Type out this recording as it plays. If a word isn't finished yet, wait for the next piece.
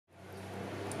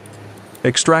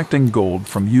Extracting gold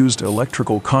from used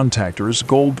electrical contactors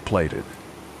gold-plated.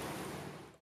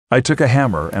 I took a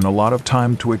hammer and a lot of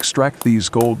time to extract these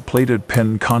gold-plated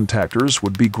pin contactors.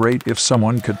 Would be great if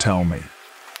someone could tell me.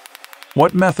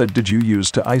 What method did you use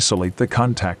to isolate the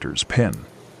contactor's pin?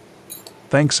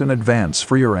 Thanks in advance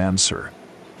for your answer.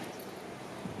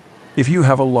 If you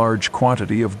have a large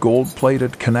quantity of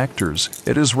gold-plated connectors,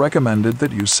 it is recommended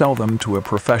that you sell them to a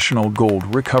professional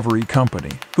gold recovery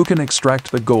company who can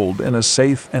extract the gold in a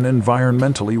safe and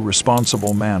environmentally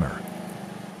responsible manner.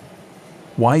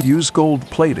 Why use gold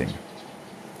plating?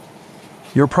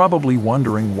 You're probably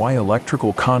wondering why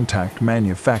electrical contact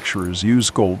manufacturers use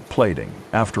gold plating.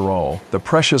 After all, the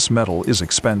precious metal is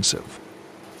expensive.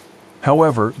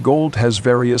 However, gold has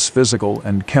various physical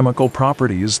and chemical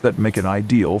properties that make it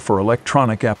ideal for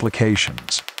electronic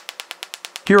applications.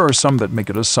 Here are some that make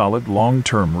it a solid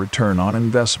long-term return on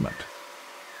investment.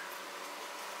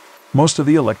 Most of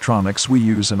the electronics we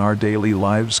use in our daily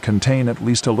lives contain at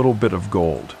least a little bit of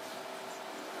gold.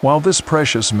 While this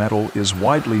precious metal is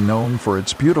widely known for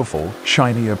its beautiful,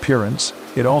 shiny appearance,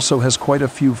 it also has quite a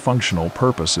few functional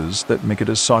purposes that make it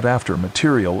a sought-after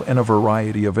material in a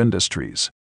variety of industries.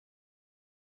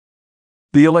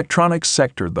 The electronics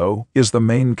sector, though, is the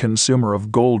main consumer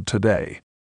of gold today.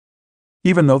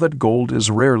 Even though that gold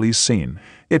is rarely seen,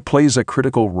 it plays a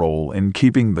critical role in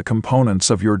keeping the components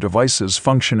of your devices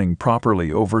functioning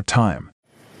properly over time.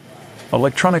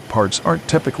 Electronic parts aren't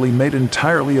typically made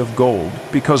entirely of gold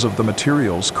because of the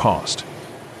material's cost.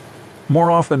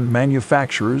 More often,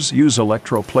 manufacturers use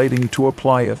electroplating to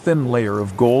apply a thin layer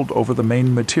of gold over the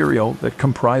main material that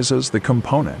comprises the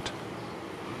component.